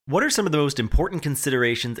What are some of the most important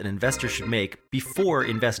considerations an investor should make before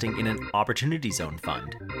investing in an Opportunity Zone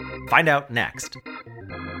fund? Find out next.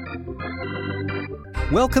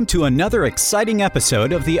 Welcome to another exciting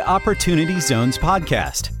episode of the Opportunity Zones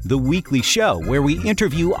podcast, the weekly show where we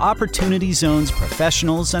interview Opportunity Zones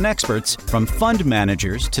professionals and experts, from fund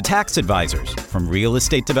managers to tax advisors, from real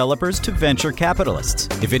estate developers to venture capitalists.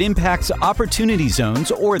 If it impacts Opportunity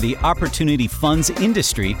Zones or the opportunity funds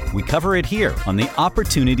industry, we cover it here on the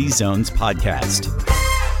Opportunity Zones podcast.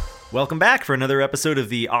 Welcome back for another episode of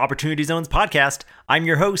the Opportunity Zones podcast. I'm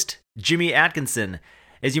your host, Jimmy Atkinson.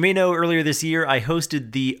 As you may know, earlier this year, I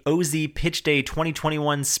hosted the OZ Pitch Day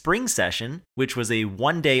 2021 Spring Session, which was a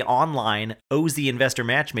one-day online OZ investor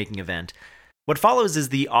matchmaking event. What follows is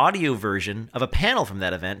the audio version of a panel from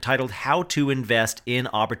that event titled How to Invest in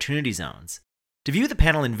Opportunity Zones. To view the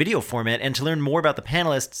panel in video format and to learn more about the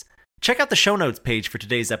panelists, check out the show notes page for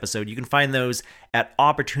today's episode. You can find those at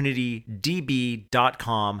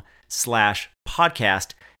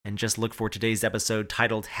opportunitydb.com/podcast. And just look for today's episode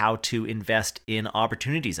titled How to Invest in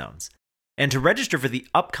Opportunity Zones. And to register for the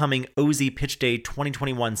upcoming OZ Pitch Day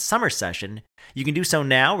 2021 Summer Session, you can do so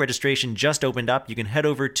now. Registration just opened up. You can head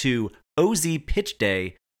over to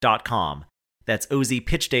ozpitchday.com. That's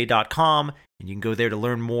ozpitchday.com, and you can go there to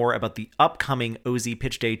learn more about the upcoming OZ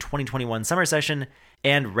Pitch Day 2021 Summer Session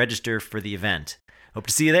and register for the event. Hope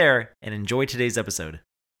to see you there, and enjoy today's episode.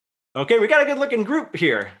 Okay, we got a good-looking group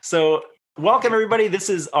here. So welcome, everybody. This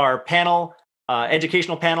is our panel,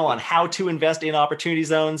 educational panel on how to invest in Opportunity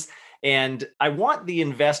Zones. And I want the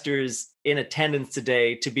investors in attendance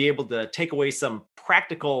today to be able to take away some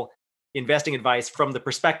practical investing advice from the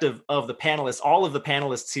perspective of the panelists. All of the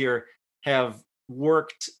panelists here have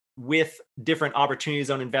worked with different Opportunity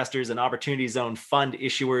Zone investors and Opportunity Zone fund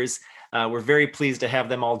issuers. We're very pleased to have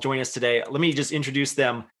them all join us today. Let me just introduce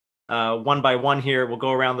them one by one here. We'll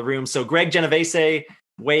go around the room. So Greg Genovese,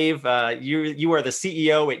 Wave, you are the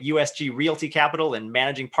CEO at USG Realty Capital and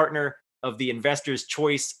managing partner of the Investors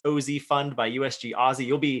Choice OZ Fund by USG Aussie.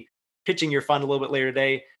 You'll be pitching your fund a little bit later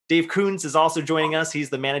today. Dave Coons is also joining us.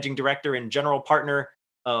 He's the managing director and general partner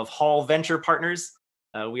of Hall Venture Partners.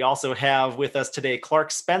 We also have with us today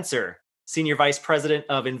Clark Spencer, senior vice president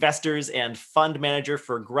of investors and fund manager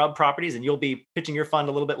for Grubb Properties, and you'll be pitching your fund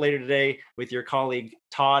a little bit later today with your colleague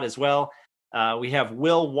Todd as well. We have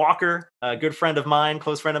Will Walker, a good friend of mine,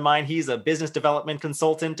 close friend of mine. He's a business development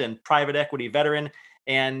consultant and private equity veteran.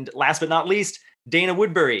 And last but not least, Dana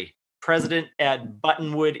Woodbury, president at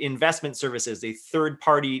Buttonwood Investment Services, a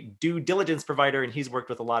third-party due diligence provider. And he's worked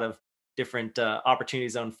with a lot of different Opportunity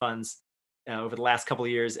Zone funds over the last couple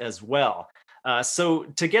of years as well. So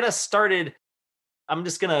to get us started, I'm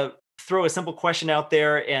just going to throw a simple question out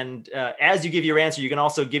there, and as you give your answer, you can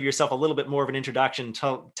also give yourself a little bit more of an introduction,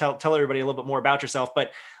 tell everybody a little bit more about yourself.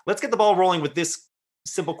 But let's get the ball rolling with this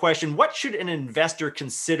simple question. What should an investor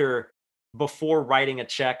consider before writing a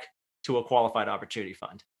check to a qualified opportunity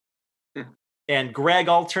fund? And Greg,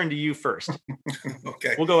 I'll turn to you first.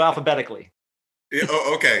 Okay. We'll go alphabetically.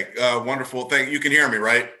 Okay. Wonderful. You can hear me,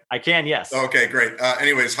 right? I can, yes. Okay, great.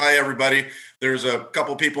 Anyways, hi, everybody. There's a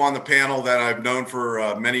couple people on the panel that I've known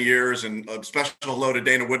for many years, and a special hello to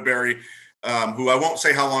Dana Woodbury, who I won't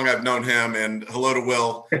say how long I've known him, and hello to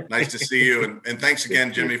Will. Nice to see you. And thanks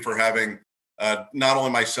again, Jimmy, for having not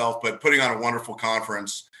only myself, but putting on a wonderful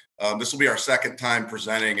conference. This will be our second time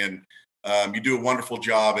presenting, and you do a wonderful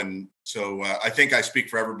job. And so I think I speak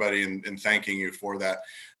for everybody in thanking you for that.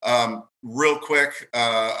 Real quick,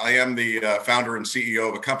 I am the founder and CEO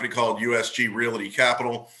of a company called USG Realty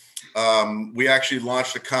Capital. We actually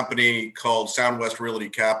launched a company called Soundwest Realty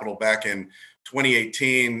Capital back in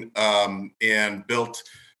 2018 and built,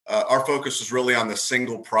 our focus is really on the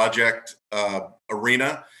single project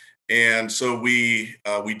arena. And so we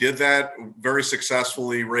did that, very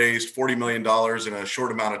successfully raised $40 million in a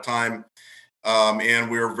short amount of time. And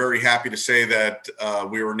we were very happy to say that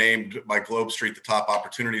we were named by Globe Street the top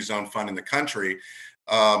Opportunity Zone fund in the country.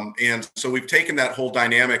 And so we've taken that whole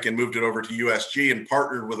dynamic and moved it over to USG and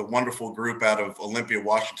partnered with a wonderful group out of Olympia,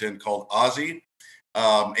 Washington called Aussie.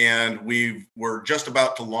 And we're just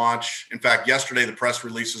about to launch. In fact, yesterday the press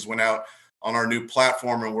releases went out on our new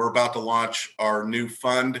platform, and we're about to launch our new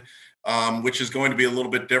fund, which is going to be a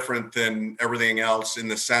little bit different than everything else in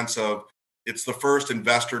the sense of it's the first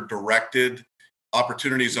investor-directed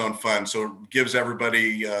Opportunity Zone fund. So it gives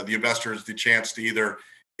everybody, the investors, the chance to either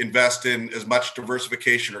invest in as much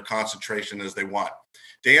diversification or concentration as they want.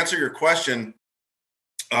 To answer your question,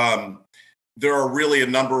 there are really a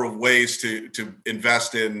number of ways to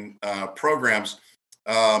invest in programs.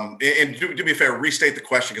 And do me a favor, restate the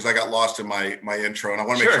question because I got lost in my intro, and I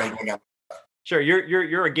want to make sure I'm going down. Sure,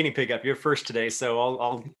 you're a guinea pig up. You're first today, so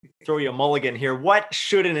I'll throw you a mulligan here. What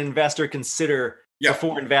should an investor consider Yeah,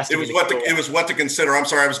 before investing in a it was what to consider. I'm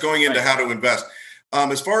sorry, I was going into Right. how to invest.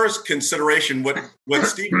 As far as consideration, what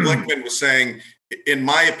Steve Glickman was saying, in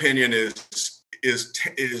my opinion,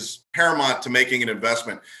 is paramount to making an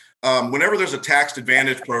investment. Whenever there's a tax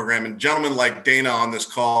advantage program, and gentlemen like Dana on this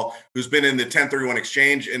call, who's been in the 1031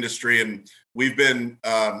 exchange industry, and we've been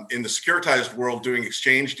in the securitized world doing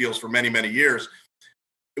exchange deals for many, many years.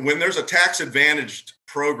 When there's a tax advantaged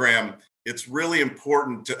program, it's really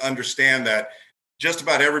important to understand that just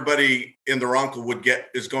about everybody and their uncle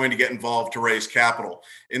is going to get involved to raise capital.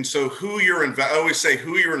 And so I always say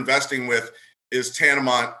who you're investing with is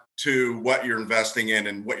tantamount to what you're investing in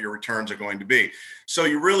and what your returns are going to be. So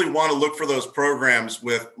you really want to look for those programs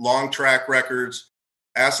with long track records,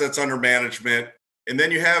 assets under management, and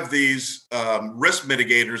then you have these risk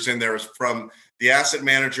mitigators in there from the asset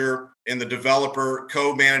manager and the developer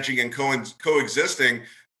co-managing and coexisting,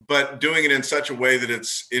 but doing it in such a way that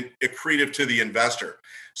it's accretive to the investor.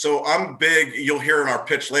 So I'm big, you'll hear in our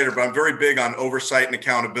pitch later, but I'm very big on oversight and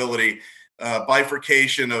accountability,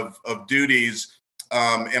 bifurcation of duties.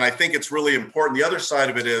 And I think it's really important. The other side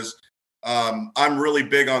of it is I'm really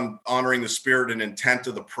big on honoring the spirit and intent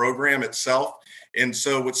of the program itself. And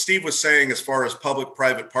so what Steve was saying, as far as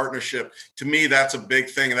public-private partnership, to me, that's a big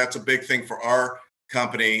thing. And that's a big thing for our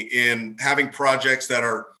company in having projects that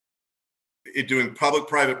are doing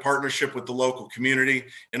public-private partnership with the local community,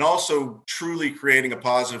 and also truly creating a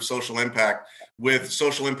positive social impact with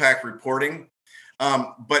social impact reporting,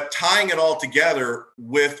 but tying it all together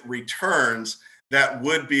with returns that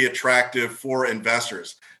would be attractive for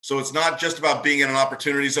investors. So it's not just about being in an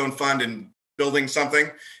opportunity zone fund and building something.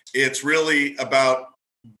 It's really about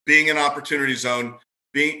being an opportunity zone,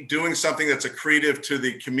 doing something that's accretive to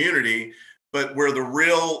the community, but where the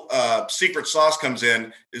real secret sauce comes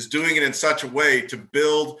in is doing it in such a way to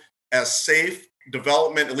build as safe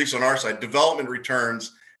development, at least on our side, development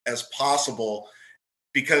returns as possible.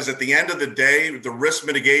 Because at the end of the day, the risk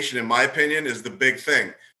mitigation, in my opinion, is the big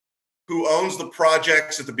thing. Who owns the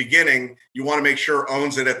projects at the beginning, you want to make sure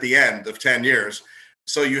owns it at the end of 10 years.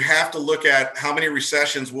 So you have to look at how many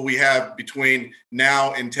recessions will we have between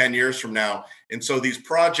now and 10 years from now. And so these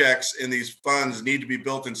projects and these funds need to be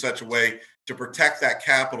built in such a way to protect that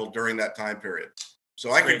capital during that time period.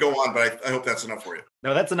 So I could go on, but I hope that's enough for you.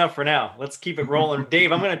 No, that's enough for now. Let's keep it rolling.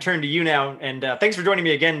 Dave, I'm going to turn to you now. And thanks for joining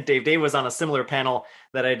me again, Dave. Dave was on a similar panel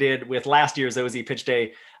that I did with last year's OZ Pitch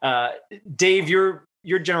Day. Dave, you're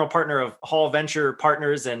general partner of Hall Venture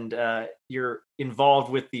Partners, and you're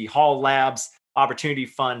involved with the Hall Labs Opportunity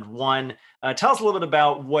Fund 1. Tell us a little bit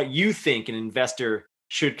about what you think an investor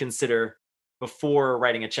should consider before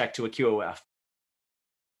writing a check to a QOF.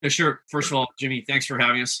 Yeah, sure. First of all, Jimmy, thanks for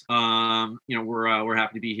having us. We're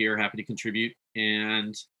happy to be here, happy to contribute,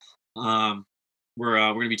 and we're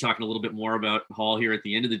going to be talking a little bit more about Hall here at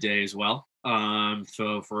the end of the day as well.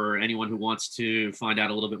 So for anyone who wants to find out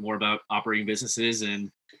a little bit more about operating businesses and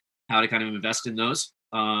how to kind of invest in those,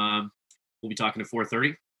 we'll be talking at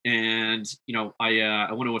 4:30. And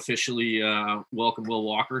I want to officially welcome Will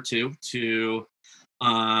Walker to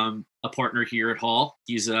a partner here at Hall.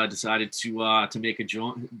 He's decided to make a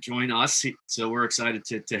join us, so we're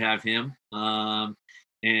excited to have him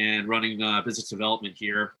and running business development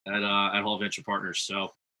here at Hall Venture Partners.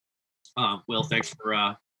 So, Will, thanks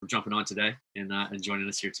for jumping on today and joining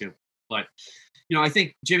us here too. But I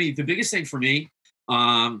think, Jimmy, the biggest thing for me,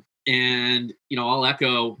 and I'll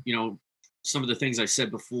echo some of the things I said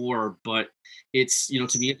before, but it's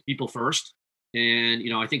to me it's people first, and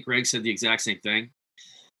I think Greg said the exact same thing.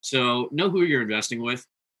 So know who you're investing with.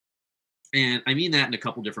 And I mean that in a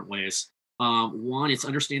couple different ways. One, it's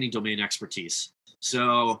understanding domain expertise.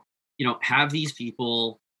 So, have these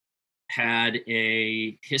people had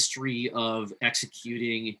a history of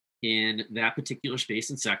executing in that particular space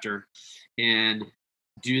and sector? And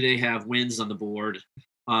do they have wins on the board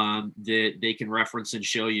that they can reference and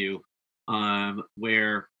show you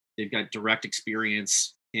where they've got direct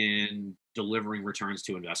experience in delivering returns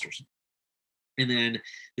to investors? And then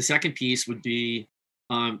the second piece would be,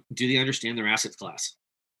 do they understand their asset class?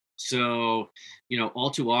 So, all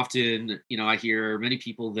too often, I hear many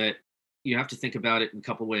people that you have to think about it in a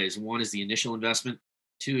couple ways. One is the initial investment,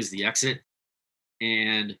 two is the exit,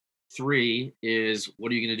 and three is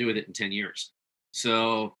what are you going to do with it in 10 years?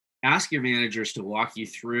 So ask your managers to walk you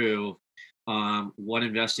through what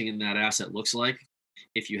investing in that asset looks like.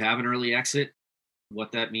 If you have an early exit,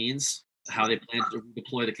 what that means, how they plan to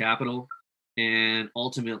deploy the capital, and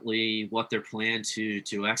ultimately what their plan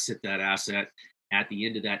to exit that asset at the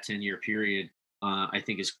end of that 10-year period I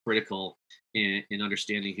think is critical in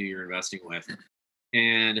understanding who you're investing with.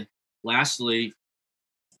 And lastly,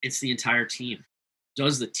 it's the entire team.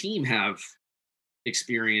 Does the team have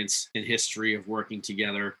experience and history of working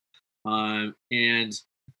together? And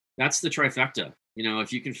that's the trifecta.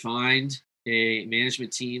 If you can find a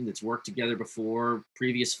management team that's worked together before,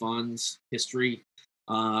 previous funds, history,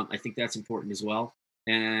 I think that's important as well.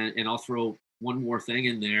 And I'll throw one more thing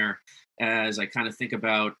in there as I kind of think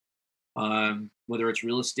about whether it's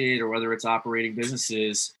real estate or whether it's operating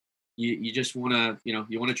businesses. You just want to,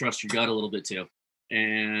 you want to trust your gut a little bit too.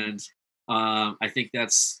 And I think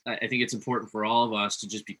it's important for all of us to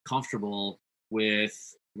just be comfortable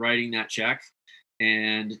with writing that check.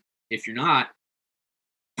 And if you're not,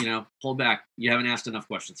 hold back. You haven't asked enough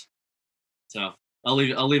questions. So I'll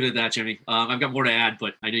leave it at that, Jimmy. I've got more to add,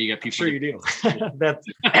 but I know you got people. Sure you do.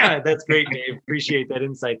 That's great, Dave. Appreciate that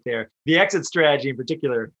insight there. The exit strategy in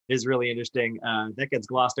particular is really interesting. That gets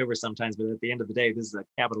glossed over sometimes, but at the end of the day, this is a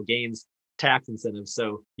capital gains tax incentive.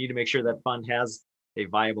 So you need to make sure that fund has a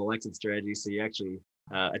viable exit strategy so you actually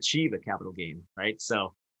achieve a capital gain, right?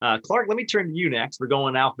 So Clark, let me turn to you next. We're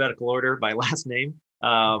going alphabetical order by last name.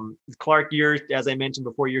 Clark, you're, as I mentioned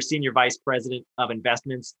before, you're Senior Vice President of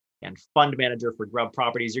Investments and Fund Manager for Grubb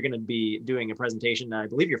Properties. You're going to be doing a presentation. I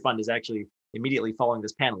believe your fund is actually immediately following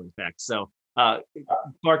this panel, in fact. So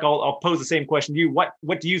Clark, I'll pose the same question to you.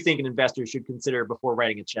 What do you think an investor should consider before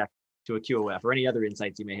writing a check to a QOF, or any other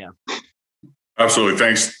insights you may have? Absolutely.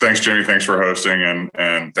 Thanks, Jimmy. Thanks for hosting,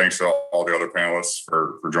 and thanks to all the other panelists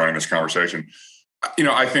for joining this conversation.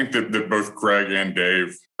 I think that both Greg and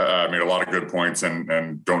Dave made a lot of good points,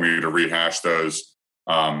 and don't need to rehash those.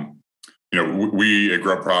 We at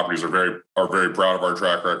Grubb Properties are very proud of our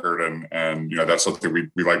track record, and that's something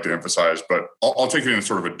we like to emphasize. But I'll take it in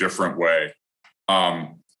sort of a different way.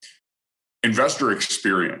 Investor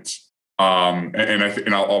experience.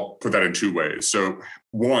 I'll put that in two ways. So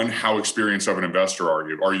one, how experienced of an investor are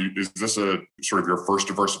you? Is this a sort of your first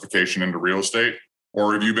diversification into real estate,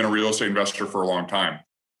 or have you been a real estate investor for a long time?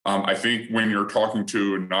 I think when you're talking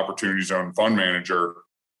to an Opportunity Zone fund manager,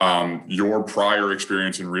 your prior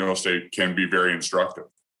experience in real estate can be very instructive,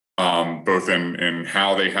 both in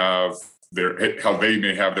how they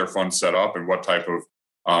may have their fund set up and what type of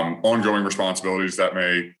ongoing responsibilities that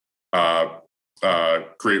may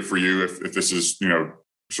create for you if this is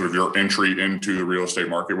sort of your entry into the real estate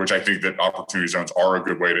market, which I think that Opportunity Zones are a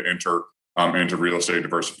good way to enter into real estate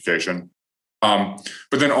diversification. But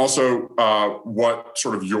then also what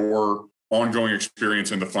sort of your ongoing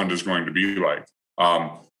experience in the fund is going to be like.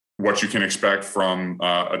 What you can expect from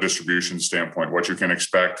a distribution standpoint, what you can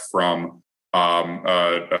expect from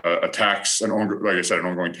a tax, like I said, an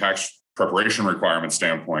ongoing tax preparation requirement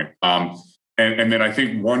standpoint. And then I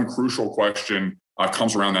think one crucial question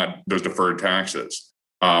comes around those deferred taxes.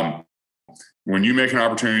 When you make an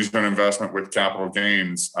Opportunity Zone investment with capital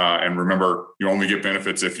gains, and remember, you only get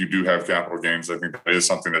benefits if you do have capital gains. I think that is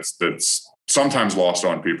something that's sometimes lost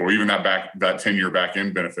on people. Even that 10-year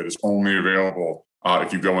back-end benefit is only available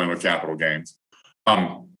if you go in with capital gains.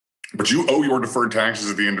 But you owe your deferred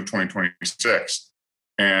taxes at the end of 2026.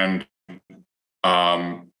 And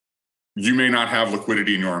you may not have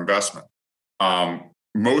liquidity in your investment.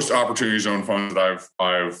 Most Opportunity Zone funds that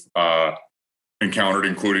I've encountered,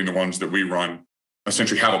 including the ones that we run,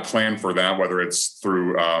 essentially have a plan for that, whether it's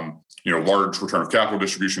through large return of capital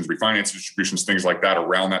distributions, refinance distributions, things like that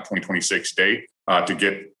around that 2026 date to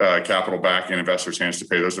get capital back in investors' hands to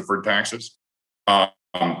pay those deferred taxes. But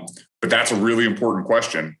that's a really important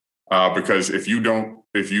question because if you don't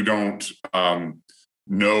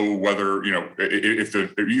know whether if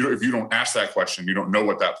you don't ask that question, you don't know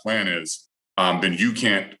what that plan is, then you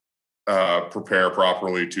can't prepare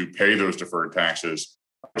properly to pay those deferred taxes,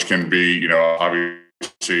 which can be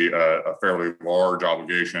obviously a fairly large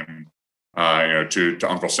obligation to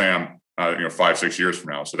Uncle Sam 5-6 years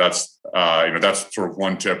from now. So that's sort of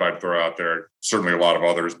one tip I'd throw out there. Certainly a lot of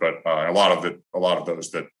others, but a lot of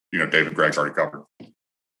those that Dave and Greg's already covered.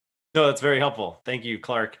 No, that's very helpful. Thank you,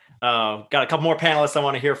 Clark. Got a couple more panelists I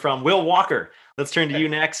want to hear from. Will Walker, let's turn to you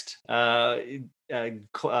next.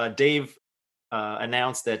 Dave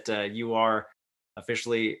announced that you are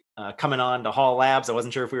officially coming on to Hall Labs. I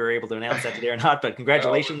wasn't sure if we were able to announce that today or not, but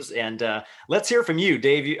congratulations. And let's hear from you,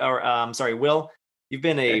 Dave, Will. You've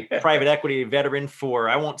been a private equity veteran for,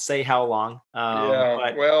 I won't say how long.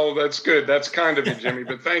 Well, that's good. That's kind of you, Jimmy,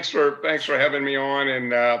 but thanks for having me on,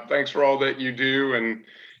 and thanks for all that you do. And,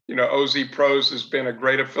 OZ Pros has been a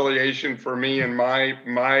great affiliation for me and my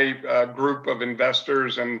group of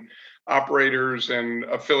investors and operators and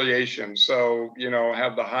affiliations. So,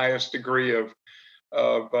 have the highest degree of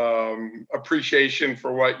appreciation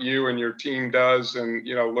for what you and your team does, and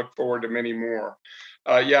look forward to many more.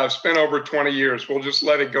 Yeah, I've spent over 20 years. We'll just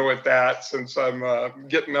let it go at that since I'm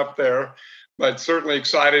getting up there. But certainly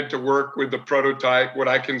excited to work with the prototype, what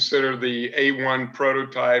I consider the A1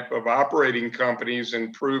 prototype of operating companies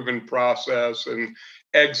and proven process and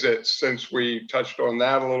exits, since we touched on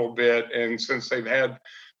that a little bit. And since they've had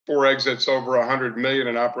 4 exits over 100 million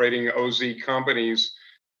in operating OZ companies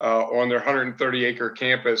on their 130-acre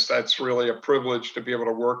campus, that's really a privilege to be able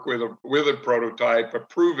to work with a prototype, a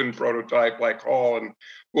proven prototype like Hall. And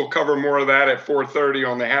we'll cover more of that at 4:30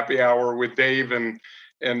 on the happy hour with Dave and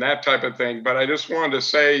that type of thing. But I just wanted to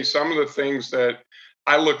say some of the things that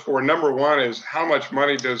I look for. Number one is how much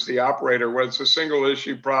money does the operator, whether it's a single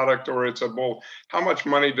issue product or it's a bull, how much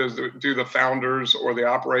money do the founders or the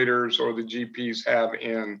operators or the GPs have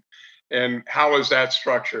in, and how is that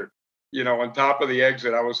structured? On top of the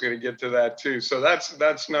exit, I was going to get to that too. So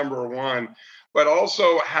that's number one. But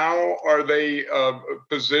also, how are they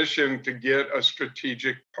positioned to get a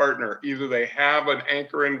strategic partner? Either they have an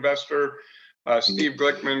anchor investor. Steve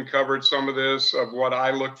Glickman covered some of this of what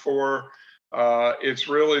I look for. It's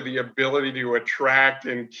really the ability to attract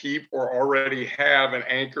and keep or already have an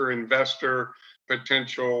anchor investor,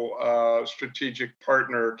 potential strategic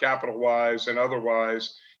partner, capital-wise and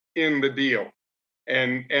otherwise, in the deal.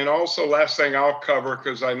 And also, last thing I'll cover,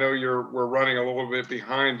 because I know we're running a little bit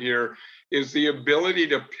behind here, is the ability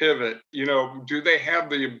to pivot. Do they have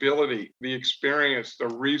the ability, the experience, the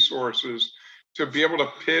resources to be able to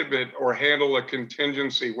pivot or handle a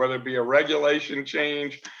contingency, whether it be a regulation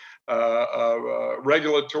change, a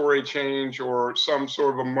regulatory change, or some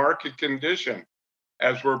sort of a market condition,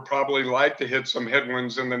 as we're probably like to hit some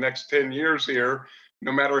headwinds in the next 10 years here,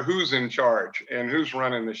 no matter who's in charge and who's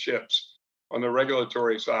running the ships on the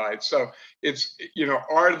regulatory side. So it's,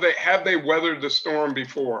 have they weathered the storm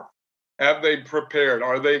before? Have they prepared?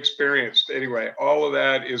 Are they experienced? Anyway, all of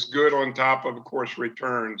that is good on top of course,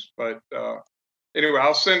 returns. But anyway,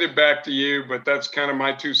 I'll send it back to you, but that's kind of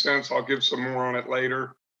my 2 cents. I'll give some more on it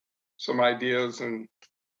later, some ideas, and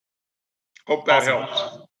hope that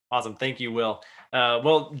helps. Awesome. Thank you, Will.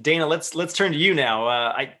 Well, Dana, let's turn to you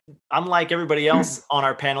now. Unlike everybody else on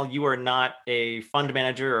our panel, you are not a fund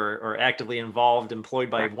manager or actively involved,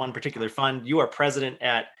 employed by one particular fund. You are president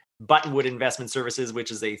at Buttonwood Investment Services,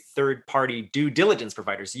 which is a third-party due diligence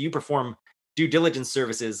provider. So you perform due diligence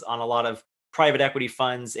services on a lot of private equity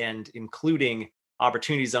funds, and including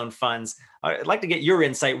Opportunity Zone funds. I'd like to get your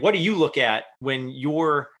insight. What do you look at when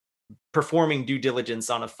you're performing due diligence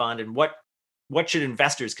on a fund, and what should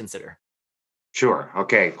investors consider? Sure.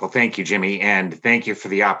 Okay. Well, thank you, Jimmy. And thank you for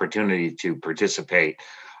the opportunity to participate.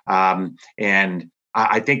 And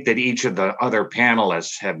I think that each of the other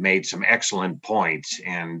panelists have made some excellent points.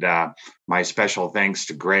 And my special thanks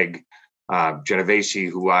to Greg Genovese,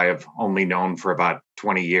 who I have only known for about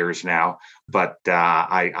 20 years now. But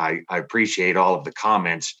I appreciate all of the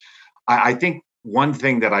comments. I think one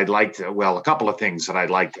thing that a couple of things that I'd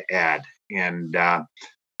like to add. And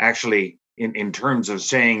actually, in terms of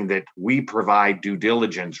saying that we provide due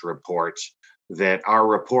diligence reports, that our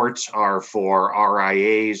reports are for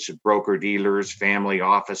RIAs, broker-dealers, family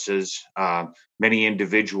offices, many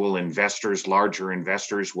individual investors, larger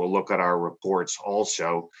investors will look at our reports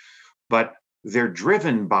also, but they're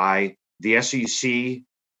driven by the SEC,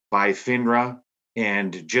 by FINRA,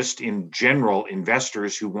 and just in general,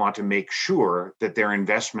 investors who want to make sure that their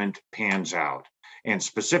investment pans out. And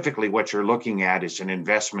specifically, what you're looking at is an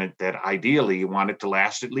investment that ideally you want it to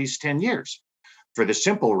last at least 10 years, for the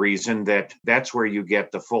simple reason that that's where you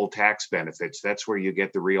get the full tax benefits. That's where you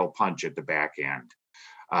get the real punch at the back end.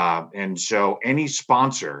 And so any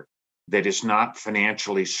sponsor that is not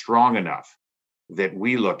financially strong enough that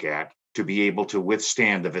we look at to be able to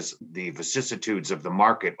withstand the vicissitudes of the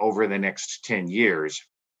market over the next 10 years,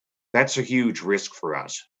 that's a huge risk for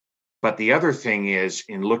us. But the other thing is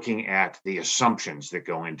in looking at the assumptions that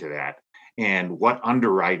go into that and what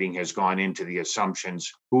underwriting has gone into the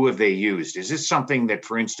assumptions, who have they used? Is this something that,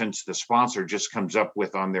 for instance, the sponsor just comes up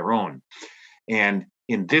with on their own? And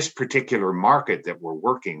in this particular market that we're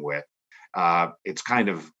working with, it's kind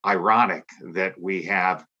of ironic that we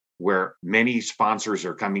have where many sponsors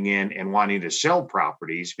are coming in and wanting to sell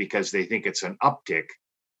properties because they think it's an uptick,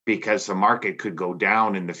 because the market could go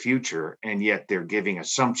down in the future, and yet they're giving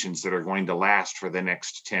assumptions that are going to last for the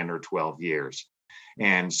next 10 or 12 years.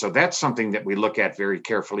 And so that's something that we look at very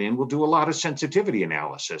carefully, and we'll do a lot of sensitivity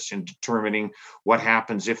analysis in determining what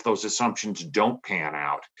happens if those assumptions don't pan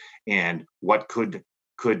out and what could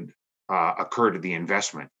occur to the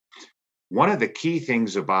investment. One of the key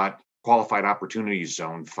things about qualified opportunity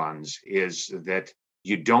zone funds is that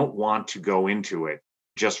you don't want to go into it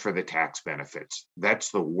just for the tax benefits.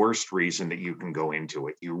 That's the worst reason that you can go into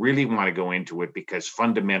it. You really want to go into it because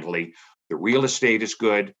fundamentally the real estate is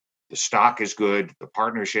good, the stock is good, the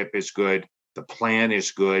partnership is good, the plan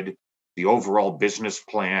is good, the overall business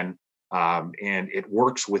plan, and it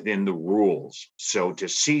works within the rules. So to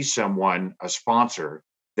see someone, a sponsor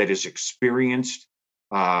that is experienced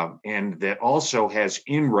and that also has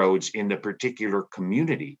inroads in the particular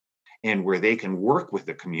community, and where they can work with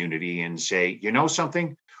the community and say, you know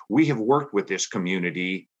something, we have worked with this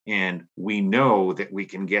community and we know that we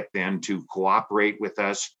can get them to cooperate with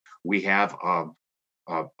us. We have a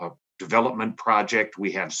development project.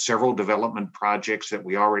 We have several development projects that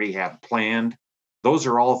we already have planned. Those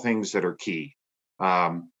are all things that are key.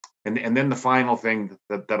 And then the final thing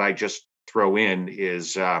that I just throw in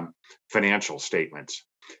is financial statements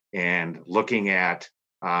and looking at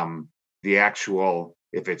the actual,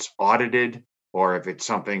 if it's audited or if it's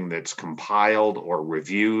something that's compiled or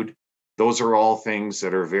reviewed. Those are all things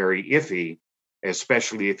that are very iffy,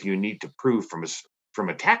 especially if you need to prove from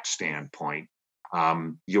a tax standpoint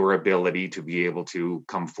your ability to be able to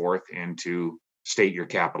come forth and to state your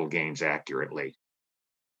capital gains accurately.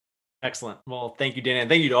 Excellent. Well, thank you, Dana. And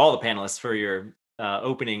thank you to all the panelists for your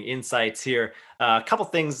opening insights here. A couple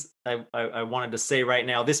things I wanted to say right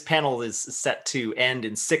now. This panel is set to end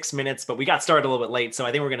in 6 minutes, but we got started a little bit late. So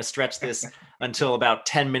I think we're going to stretch this until about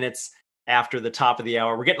 10 minutes after the top of the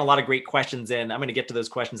hour. We're getting a lot of great questions in. I'm going to get to those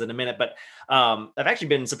questions in a minute, but I've actually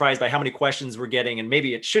been surprised by how many questions we're getting, and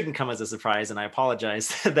maybe it shouldn't come as a surprise, and I apologize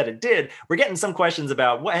that it did. We're getting some questions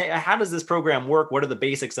about how does this program work? What are the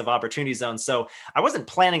basics of Opportunity Zones? So I wasn't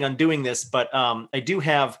planning on doing this, but I do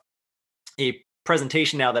have a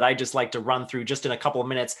presentation now that I just like to run through just in a couple of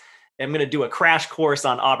minutes. I'm going to do a crash course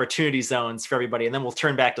on Opportunity Zones for everybody, and then we'll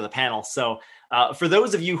turn back to the panel. So for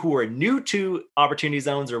those of you who are new to Opportunity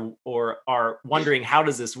Zones or are wondering how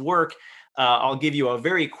does this work, I'll give you a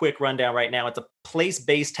very quick rundown right now. It's a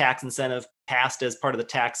place-based tax incentive passed as part of the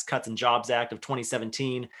Tax Cuts and Jobs Act of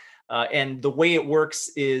 2017. And the way it works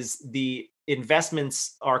is the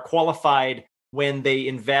investments are qualified when they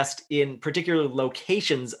invest in particular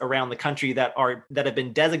locations around the country that have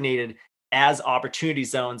been designated as Opportunity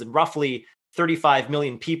Zones, and roughly 35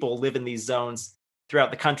 million people live in these zones throughout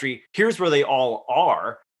the country. Here's where they all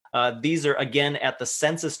are. These are, again, at the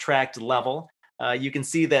census tract level. You can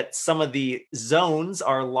see that some of the zones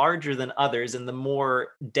are larger than others. In the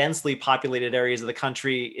more densely populated areas of the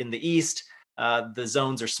country in the east, the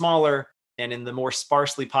zones are smaller. And in the more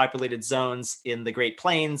sparsely populated zones in the Great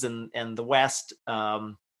Plains and the West,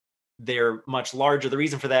 they're much larger. The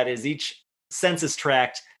reason for that is each census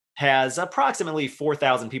tract has approximately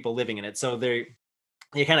 4,000 people living in it. So they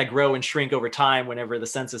kind of grow and shrink over time whenever the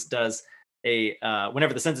census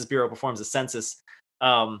whenever the Census Bureau performs a census.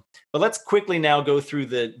 But let's quickly now go through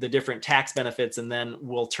the different tax benefits, and then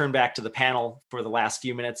we'll turn back to the panel for the last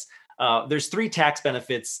few minutes. There's 3 tax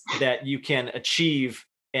benefits that you can achieve,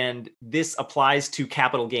 and this applies to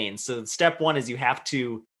capital gains. So step 1 is you have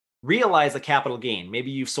to realize a capital gain.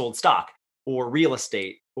 Maybe you've sold stock or real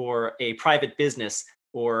estate or a private business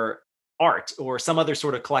or art or some other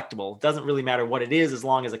sort of collectible. It doesn't really matter what it is as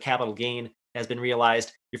long as a capital gain has been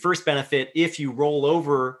realized. Your first benefit, if you roll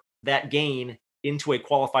over that gain into a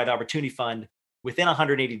qualified opportunity fund within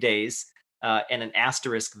 180 days, and an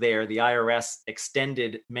asterisk there, the IRS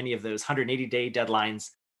extended many of those 180-day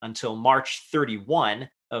deadlines until March 31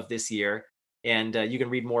 of this year. And you can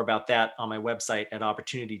read more about that on my website at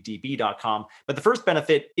opportunitydb.com. But the first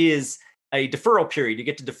benefit is a deferral period. You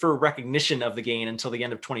get to defer recognition of the gain until the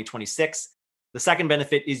end of 2026. The second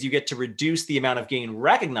benefit is you get to reduce the amount of gain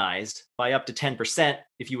recognized by up to 10%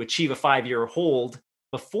 if you achieve a 5-year hold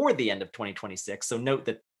before the end of 2026. So note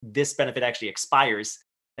that this benefit actually expires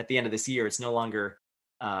at the end of this year. It's no longer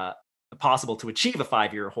possible to achieve a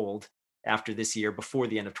 5-year hold after this year before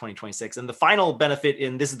the end of 2026. And the final benefit,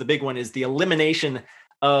 and this is the big one, is the elimination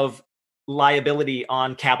of liability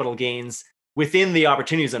on capital gains within the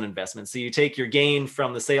Opportunity Zone investment. So you take your gain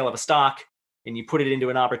from the sale of a stock and you put it into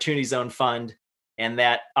an Opportunity Zone fund, and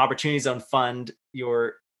that Opportunity Zone fund,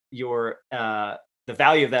 the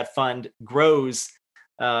value of that fund grows,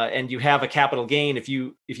 and you have a capital gain. If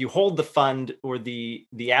you hold the fund or the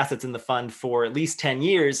assets in the fund for at least 10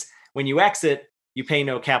 years, when you exit, you pay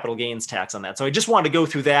no capital gains tax on that. So I just wanted to go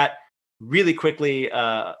through that really quickly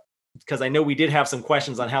because I know we did have some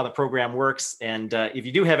questions on how the program works. And if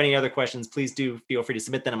you do have any other questions, please do feel free to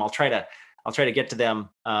submit them. I'll try to get to them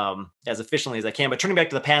as efficiently as I can. But turning back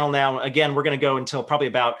to the panel now, again, we're going to go until probably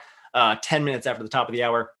about 10 minutes after the top of the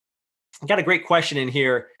hour. I got a great question in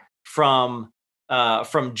here from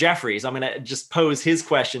from Jeffries. I'm going to just pose his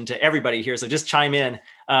question to everybody here, so just chime in.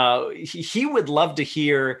 He would love to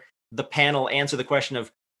hear the panel answer the question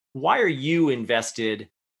of, why are you invested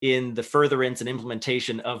in the furtherance and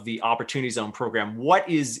implementation of the Opportunity Zone program? What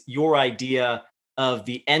is your idea of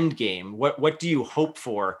the end game? What do you hope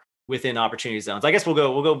for within Opportunity Zones? I guess we'll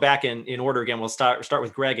go back in order again. We'll start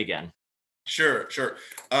with Greg again. Sure.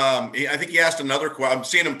 I think he asked another question. I'm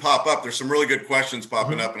seeing him pop up. There's some really good questions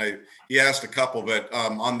popping up, and he asked a couple. But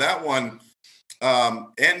on that one,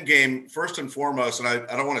 end game, first and foremost, and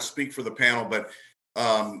I don't want to speak for the panel, but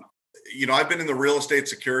I've been in the real estate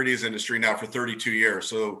securities industry now for 32 years.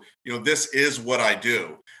 So, this is what I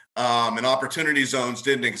do. And Opportunity Zones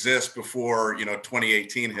didn't exist before,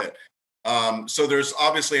 2018 hit. So there's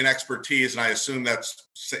obviously an expertise, and I assume that's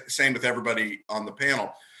same with everybody on the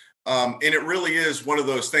panel. And it really is one of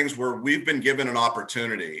those things where we've been given an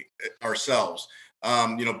opportunity ourselves.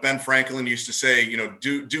 Ben Franklin used to say,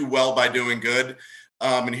 do well by doing good.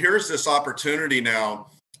 And here's this opportunity now,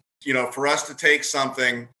 for us to take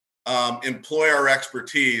something, employ our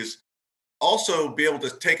expertise, also be able to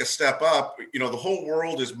take a step up. The whole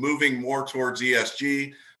world is moving more towards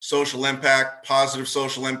ESG, social impact, positive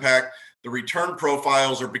social impact. The return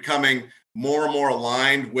profiles are becoming more and more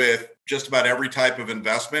aligned with just about every type of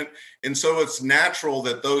investment. And so it's natural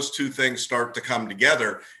that those two things start to come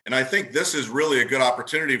together. And I think this is really a good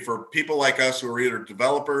opportunity for people like us who are either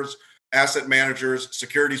developers, asset managers,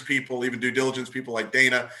 securities people, even due diligence people like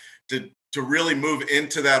Dana, to really move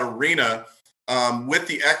into that arena with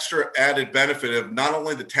the extra added benefit of not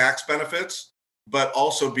only the tax benefits, but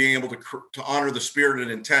also being able to honor the spirit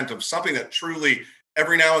and intent of something that truly,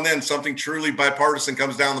 every now and then, something truly bipartisan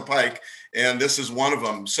comes down the pike. And this is one of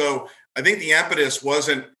them. So I think the impetus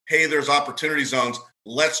wasn't, hey, there's Opportunity Zones,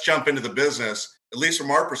 let's jump into the business. At least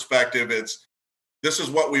from our perspective, this is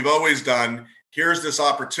what we've always done. Here's this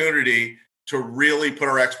opportunity to really put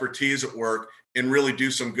our expertise at work and really do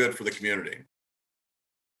some good for the community.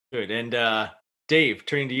 Good. And Dave,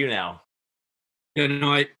 turning to you now.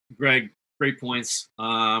 Yeah, Greg, great points.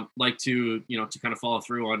 Like to kind of follow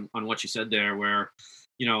through on what you said there, where,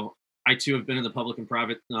 I too have been in the public and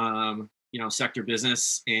private, sector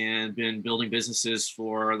business and been building businesses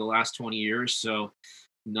for the last 20 years. So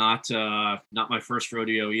not my first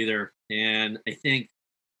rodeo either. And I think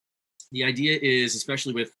the idea is,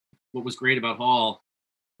 especially with what was great about Hall,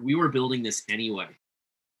 we were building this anyway.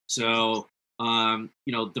 So,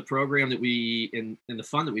 the program that and the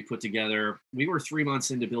fund that we put together, we were 3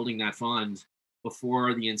 months into building that fund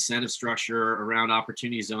before the incentive structure around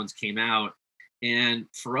Opportunity Zones came out. And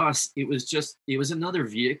for us, it was another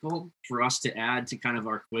vehicle for us to add to kind of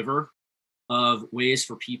our quiver of ways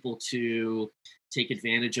for people to take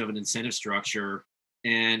advantage of an incentive structure.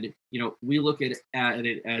 And, we look at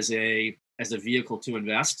it as a vehicle to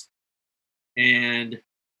invest. And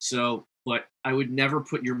so, but I would never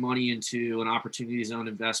put your money into an Opportunity Zone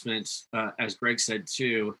investment, as Greg said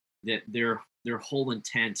too, that their whole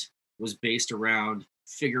intent was based around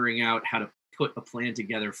figuring out how to put a plan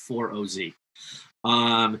together for OZ.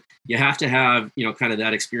 You have to have, kind of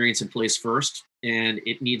that experience in place first, and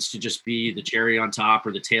it needs to just be the cherry on top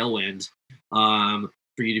or the tailwind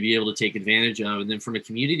for you to be able to take advantage of. And then from a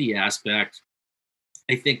community aspect,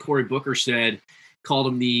 I think Cory Booker called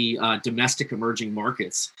them the domestic emerging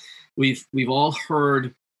markets. We've all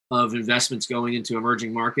heard of investments going into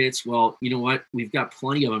emerging markets. Well, you know what? We've got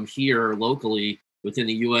plenty of them here locally within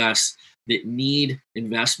the U.S. that need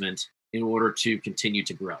investment in order to continue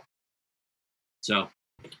to grow. So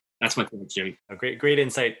that's my point, Jimmy. Great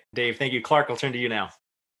insight, Dave. Thank you. Clark, I'll turn to you now.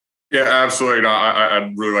 Yeah, absolutely.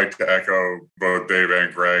 I'd really like to echo both Dave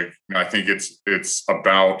and Greg. I think it's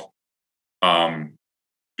about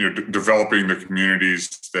developing the communities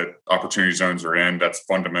that Opportunity Zones are in. That's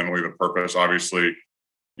fundamentally the purpose. Obviously,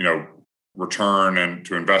 return and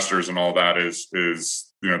to investors and all that is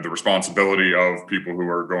the responsibility of people who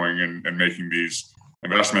are going in and making these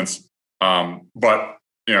investments. But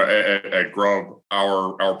at Grubb,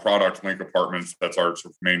 our product, Link Apartments, that's our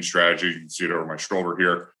sort of main strategy. You can see it over my shoulder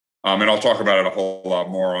here. And I'll talk about it a whole lot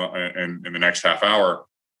more in the next half hour.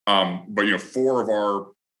 But 4 of our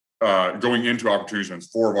going into Opportunity Zones,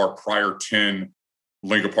 4 of our prior 10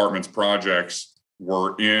 Link Apartments projects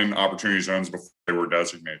were in Opportunity Zones before they were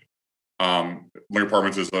designated. Link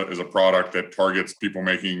Apartments is a product that targets people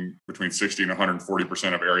making between 60 and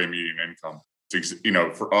 140% of area median income.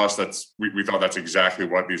 For us, we thought that's exactly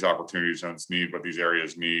what these Opportunity Zones need, what these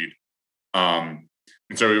areas need. And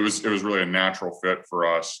so it was really a natural fit for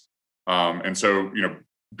us. And so,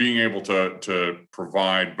 being able to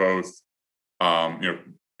provide both,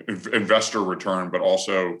 investor return, but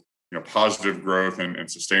also positive growth and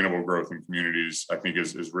sustainable growth in communities, I think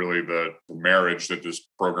is really the marriage that this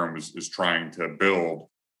program is trying to build.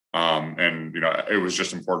 And it was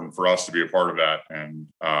just important for us to be a part of that. And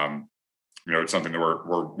it's something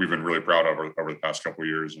that we've been really proud of over the past couple of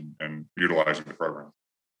years and utilizing the program.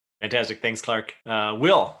 Fantastic. Thanks, Clark.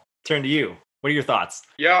 Will, turn to you. What are your thoughts?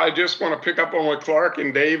 Yeah, I just want to pick up on what Clark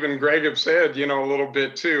and Dave and Greg have said, a little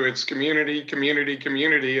bit too. It's community, community,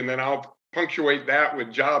 community. And then I'll punctuate that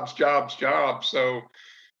with jobs, jobs, jobs. So,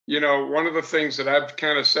 one of the things that I've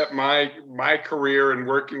kind of set my career in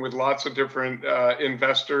working with lots of different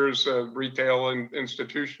investors, retail and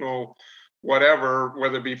institutional, whatever,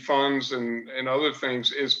 whether it be funds and other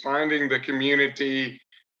things, is finding the community,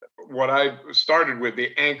 what I started with,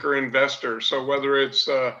 the anchor investor. So whether it's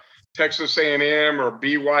Texas A&M or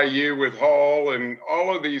BYU with Hall and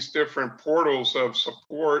all of these different portals of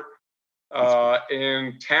support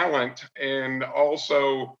and talent, and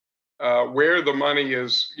also where the money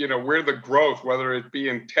is, where the growth, whether it be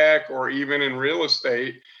in tech or even in real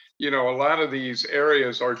estate, a lot of these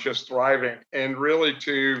areas are just thriving. And really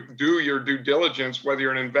to do your due diligence, whether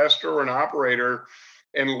you're an investor or an operator,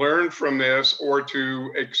 and learn from this, or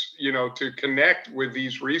to connect with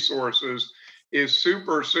these resources is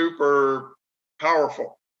super, super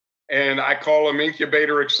powerful. And I call them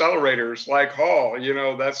incubator accelerators like Hall.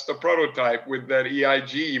 That's the prototype with that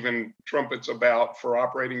EIG even trumpets about for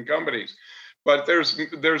operating companies. But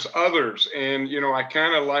there's others. And, I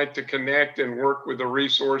kind of like to connect and work with the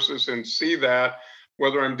resources and see that,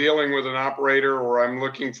 whether I'm dealing with an operator or I'm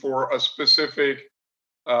looking for a specific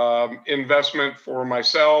investment for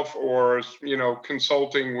myself, or,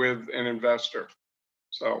 consulting with an investor.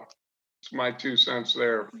 So it's my 2 cents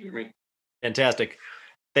there, Jimmy. Fantastic.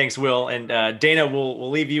 Thanks, Will. And Dana, we'll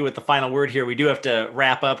leave you with the final word here. We do have to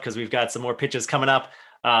wrap up because we've got some more pitches coming up.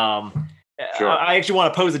 Sure. I actually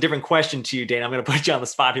want to pose a different question to you, Dana. I'm going to put you on the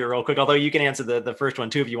spot here real quick, although you can answer the first one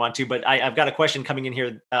too if you want to. But I've got a question coming in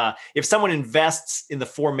here. If someone invests in the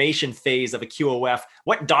formation phase of a QOF,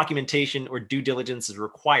 what documentation or due diligence is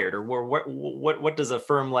required? Or what does a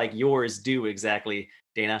firm like yours do exactly,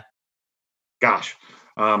 Dana? Gosh.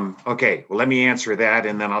 Okay, well, let me answer that,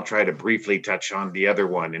 and then I'll try to briefly touch on the other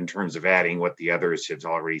one in terms of adding what the others have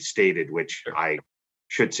already stated, which sure. I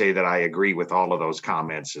should say that I agree with all of those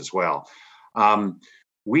comments as well.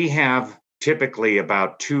 We have typically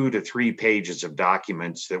about 2 to 3 pages of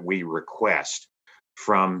documents that we request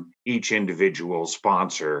from each individual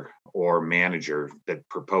sponsor or manager that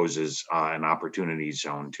proposes an opportunity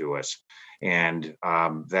zone to us. And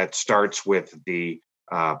that starts with the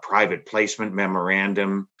private placement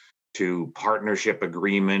memorandum to partnership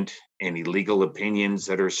agreement, any legal opinions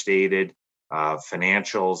that are stated,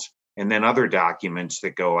 financials, and then other documents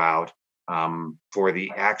that go out for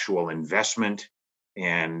the actual investment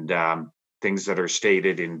and things that are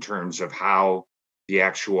stated in terms of how the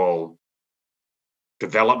actual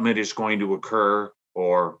development is going to occur,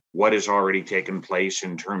 or what has already taken place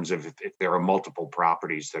in terms of if there are multiple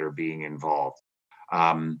properties that are being involved.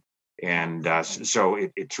 So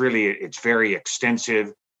it's very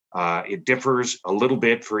extensive. It differs a little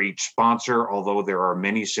bit for each sponsor, although there are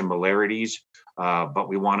many similarities, but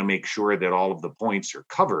we want to make sure that all of the points are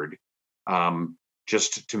covered,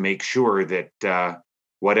 just to make sure that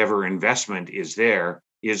whatever investment is there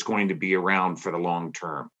is going to be around for the long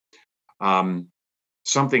term.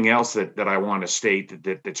 Something else that I want to state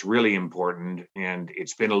that's really important, and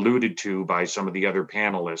it's been alluded to by some of the other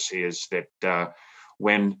panelists, is that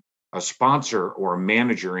when a sponsor or a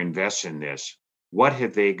manager invests in this, what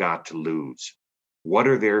have they got to lose? What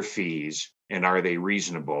are their fees, and are they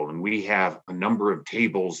reasonable? And we have a number of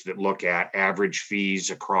tables that look at average fees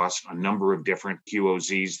across a number of different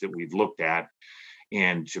QOZs that we've looked at,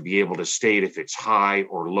 and to be able to state if it's high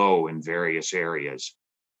or low in various areas.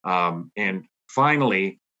 And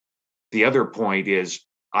finally, the other point is,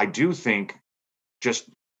 I do think, just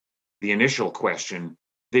the initial question,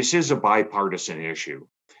 this is a bipartisan issue.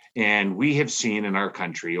 And we have seen in our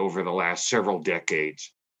country over the last several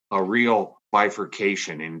decades a real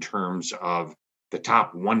bifurcation in terms of the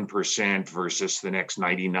top 1% versus the next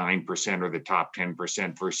 99%, or the top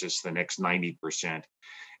 10% versus the next 90%.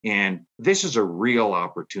 And this is a real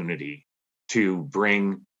opportunity to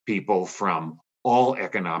bring people from all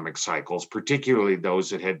economic cycles, particularly those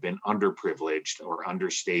that have been underprivileged or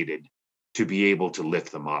understated, to be able to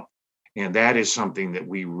lift them up. And that is something that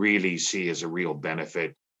we really see as a real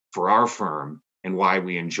benefit for our firm, and why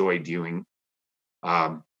we enjoy doing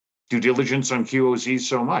due diligence on QOZs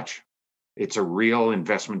so much. It's a real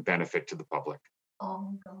investment benefit to the public.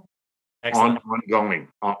 Ongoing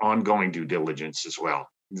due diligence as well.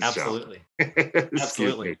 Absolutely. So.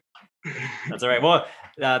 Absolutely. That's all right. Well,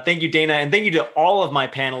 thank you, Dana. And thank you to all of my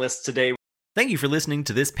panelists today. Thank you for listening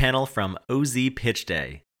to this panel from OZ Pitch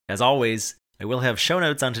Day. As always, I will have show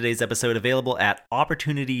notes on today's episode available at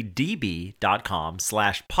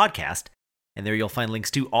opportunitydb.com/podcast. And there you'll find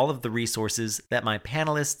links to all of the resources that my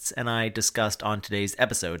panelists and I discussed on today's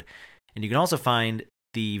episode. And you can also find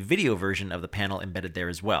the video version of the panel embedded there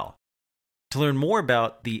as well. To learn more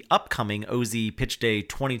about the upcoming OZ Pitch Day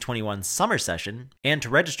 2021 summer session and to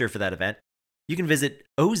register for that event, you can visit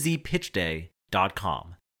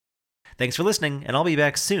ozpitchday.com. Thanks for listening, and I'll be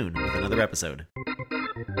back soon with another episode.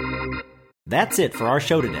 That's it for our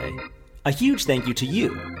show today. A huge thank you to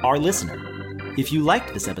you, our listener. If you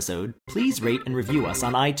liked this episode, please rate and review us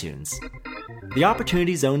on iTunes. The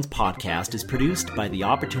Opportunity Zones podcast is produced by the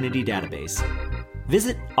Opportunity Database.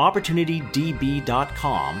 Visit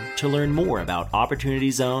opportunitydb.com to learn more about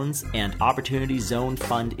Opportunity Zones and Opportunity Zone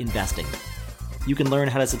Fund investing. You can learn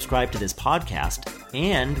how to subscribe to this podcast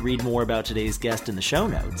and read more about today's guest in the show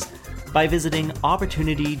notes by visiting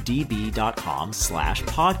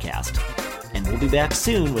opportunitydb.com/podcast. And we'll be back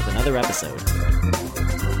soon with another episode.